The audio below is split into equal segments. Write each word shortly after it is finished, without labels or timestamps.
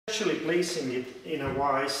essentially placing it in a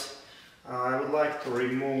vise. I would like to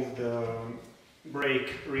remove the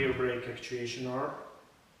rear brake actuation arm.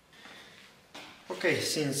 Okay,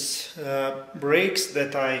 since brakes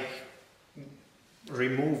that I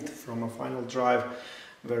removed from a final drive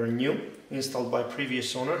were new, installed by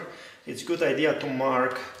previous owner, it's a good idea to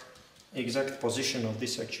mark exact position of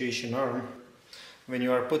this actuation arm when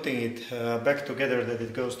you are putting it back together, that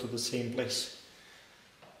it goes to the same place.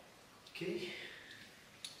 Okay.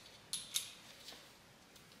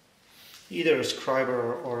 Either a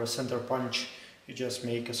scriber or a center punch, you just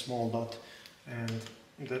make a small dot and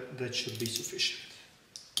that should be sufficient.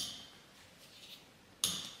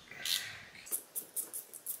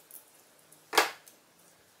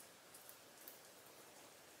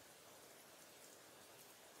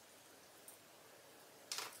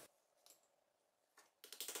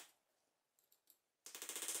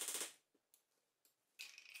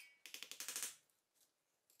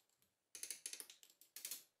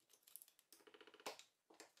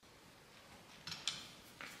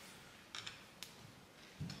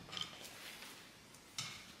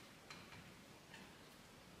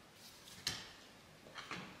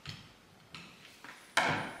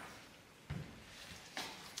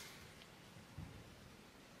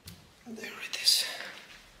 There it is.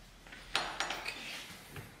 Okay.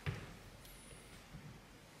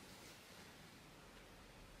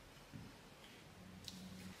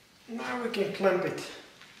 Now we can clamp it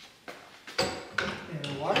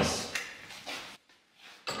in a vise.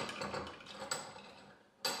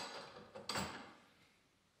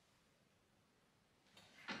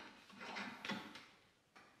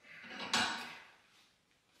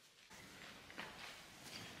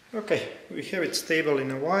 Okay, we have it stable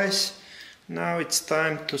in a vise. Now it's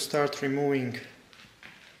time to start removing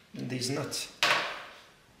these nuts.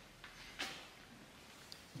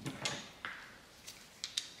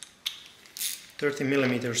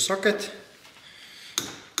 .30mm socket.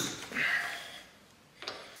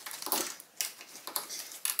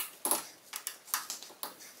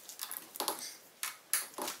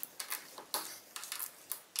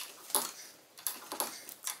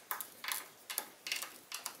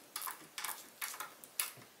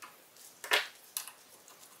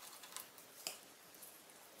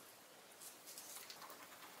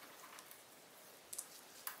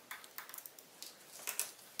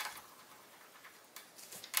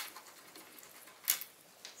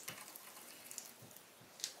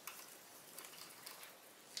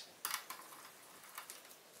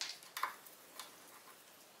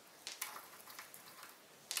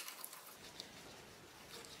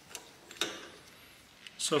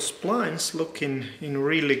 So splines look in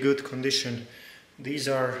really good condition. These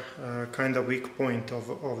are kind of weak point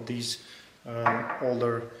of these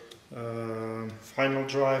older final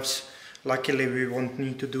drives. Luckily we won't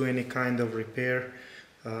need to do any kind of repair.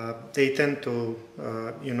 They tend to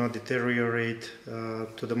deteriorate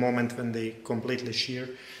to the moment when they completely shear.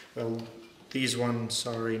 Well, these ones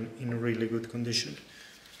are in really good condition.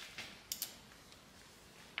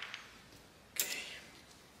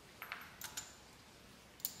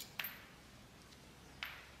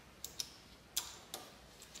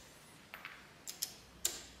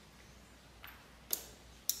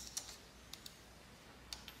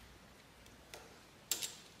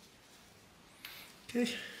 Okay,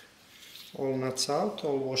 all nuts out,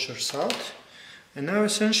 all washers out, and now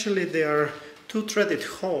essentially there are two threaded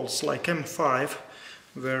holes like M5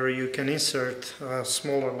 where you can insert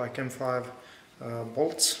smaller like M5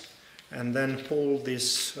 bolts and then pull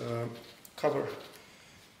this cover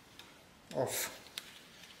off.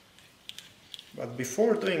 But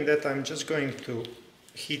before doing that I'm just going to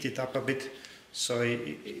heat it up a bit so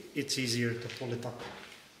it's easier to pull it up.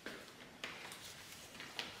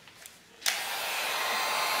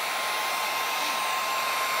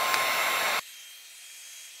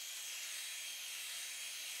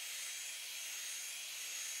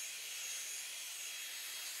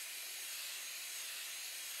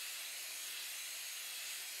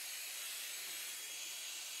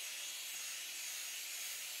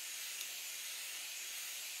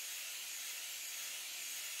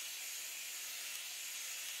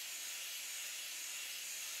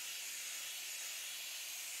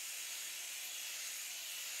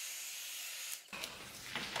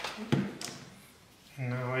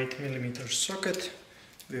 Now 8mm socket,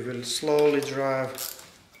 we will slowly drive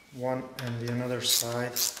one and the other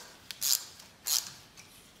side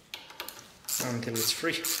until it's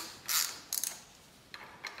free.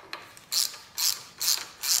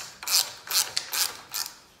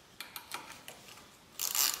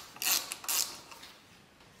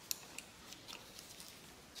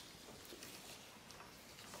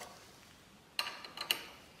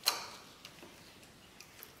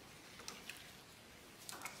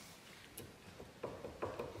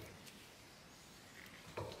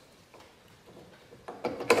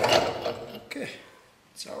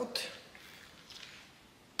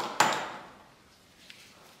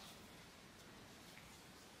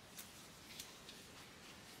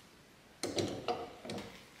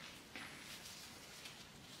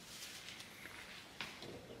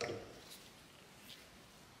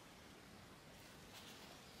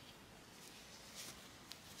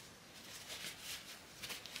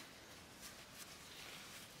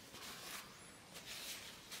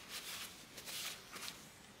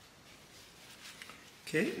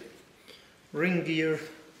 Okay, ring gear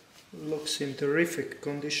looks in terrific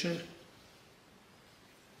condition.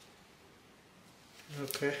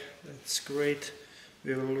 Okay, that's great.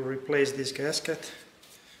 We will replace this gasket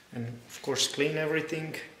and of course clean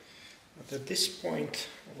everything. But at this point,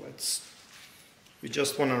 we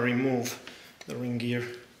just want to remove the ring gear.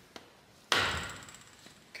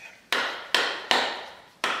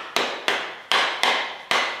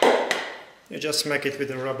 You just smack it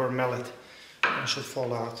with a rubber mallet and it should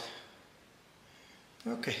fall out.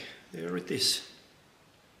 Okay, there it is.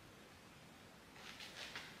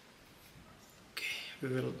 Okay, we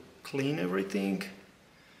will clean everything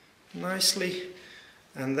nicely,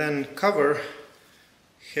 and then cover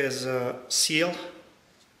has a seal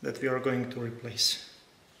that we are going to replace.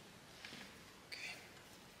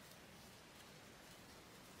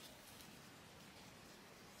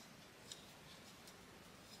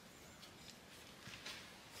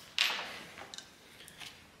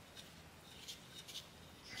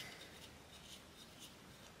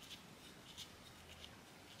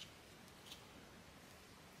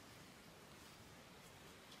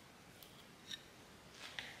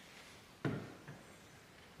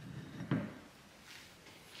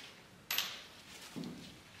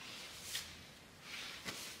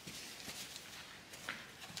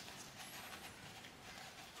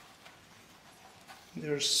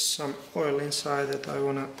 There's some oil inside that I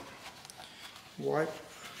want to wipe.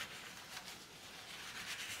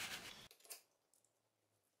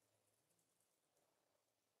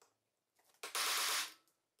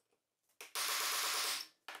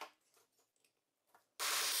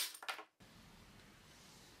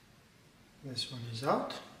 This one is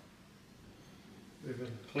out. We will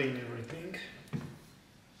clean everything.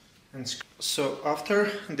 And so after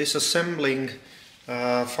disassembling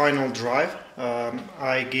final drive,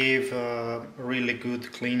 I gave really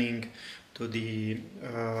good cleaning to the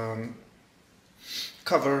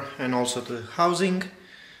cover and also to the housing.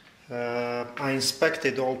 I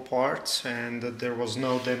inspected all parts and there was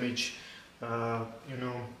no damage,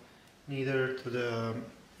 neither to the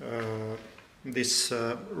this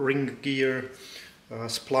ring gear.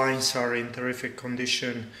 Splines are in terrific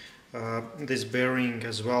condition. This bearing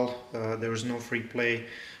as well, there is no free play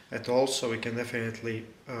at all, so we can definitely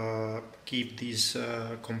keep these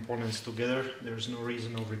components together. There's no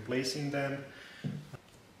reason of replacing them.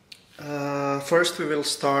 First we will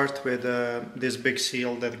start with this big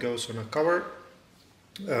seal that goes on a cover.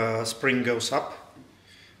 Spring goes up,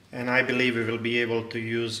 and I believe we will be able to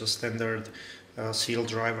use a standard seal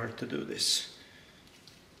driver to do this.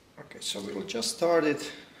 Okay, so we will just start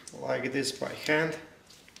it like this by hand.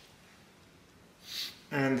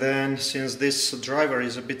 And then, since this driver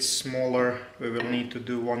is a bit smaller, we will need to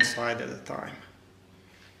do one side at a time.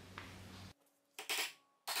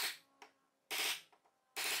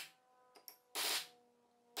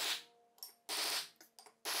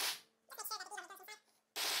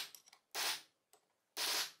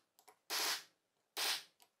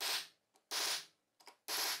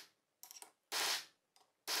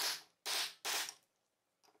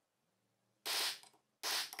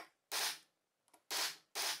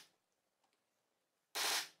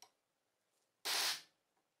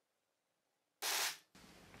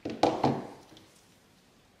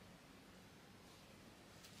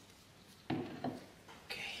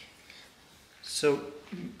 So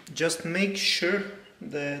just make sure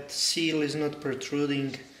that seal is not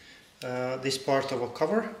protruding this part of a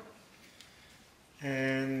cover,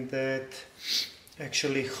 and that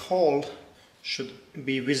actually hole should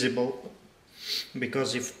be visible,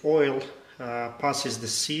 because if oil passes the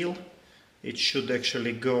seal, it should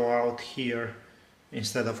actually go out here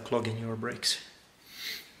instead of clogging your brakes.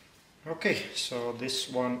 Okay, so this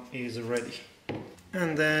one is ready.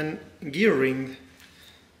 And then gear ring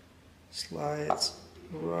slides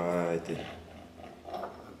right in.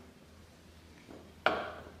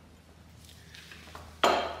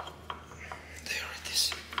 There it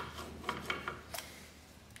is.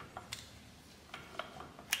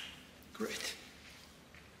 Great.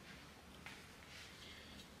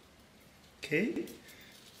 Okay,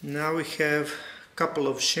 now we have a couple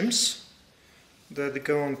of shims that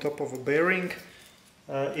go on top of a bearing.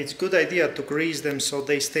 It's a good idea to grease them so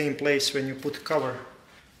they stay in place when you put cover.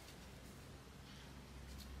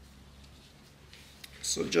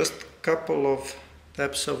 So just a couple of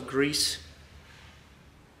taps of grease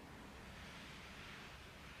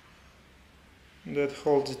that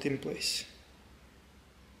holds it in place.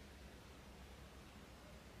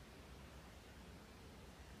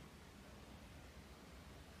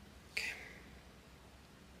 Okay.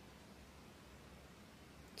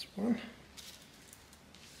 That's one.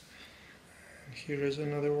 And here is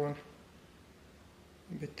another one,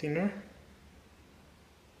 a bit thinner.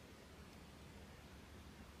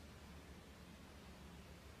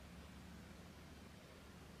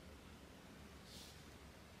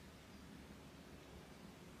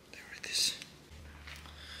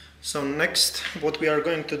 So next, what we are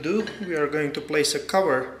going to do, we are going to place a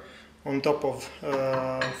cover on top of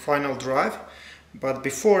final drive, but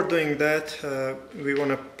before doing that we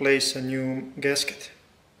want to place a new gasket.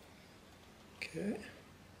 Okay.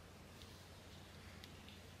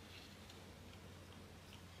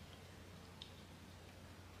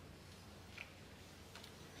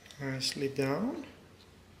 Nicely down.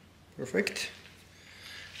 Perfect.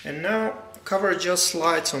 And now cover just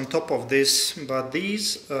slides on top of this, but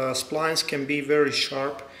these splines can be very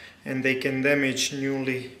sharp and they can damage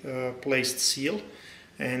newly placed seal,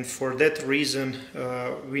 and for that reason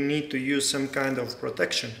we need to use some kind of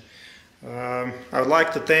protection. I would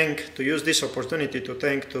like to use this opportunity to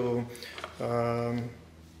thank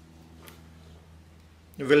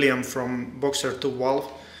William from Boxer 2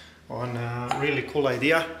 Valve on a really cool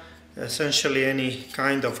idea. Essentially any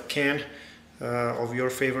kind of can of your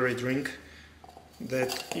favorite drink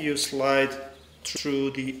that you slide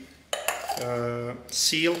through the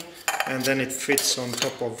seal, and then it fits on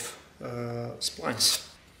top of splines.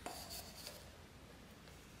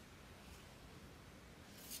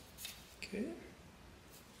 Okay,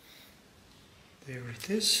 there it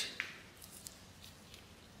is.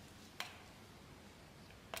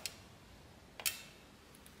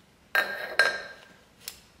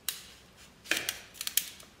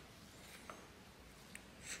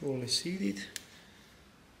 Fully seated,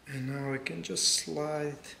 and now we can just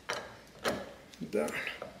slide it down.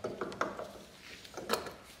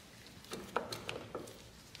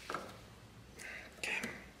 Okay.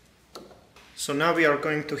 So now we are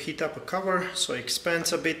going to heat up a cover so it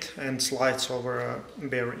expands a bit and slides over a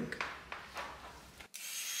bearing.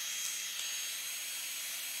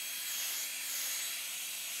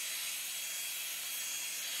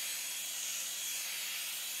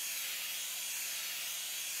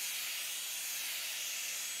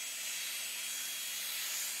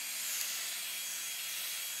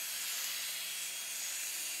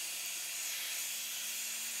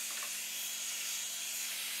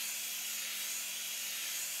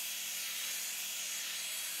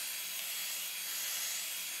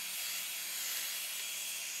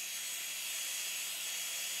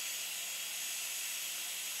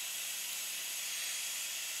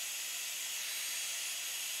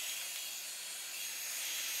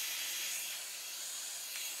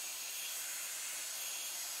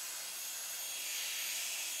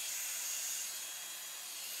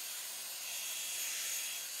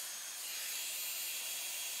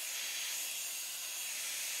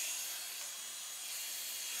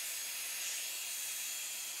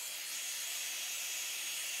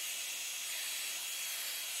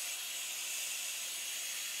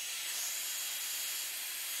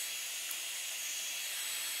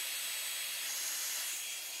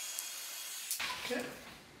 Okay,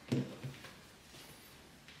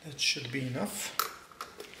 that should be enough.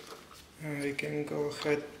 We can go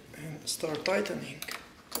ahead and start tightening.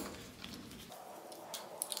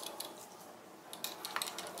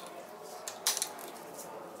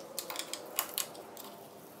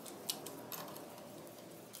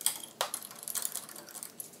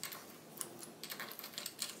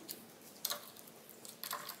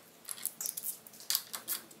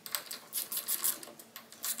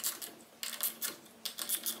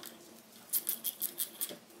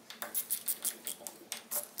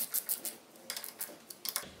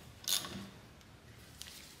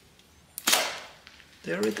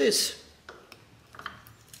 There it is.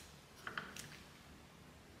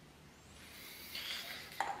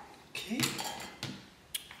 Okay.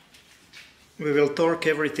 We will torque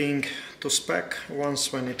everything to spec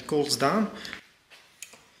when it cools down.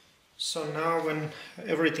 So now when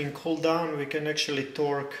everything cooled down, we can actually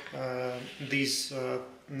torque these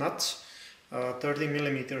nuts.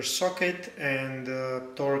 30mm socket, and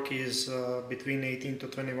torque is between 18 to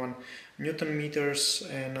 21 Newton meters,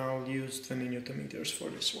 and I'll use 20 Newton meters for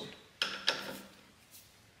this one.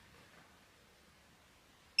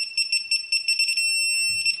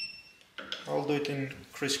 I'll do it in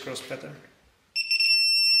crisscross pattern.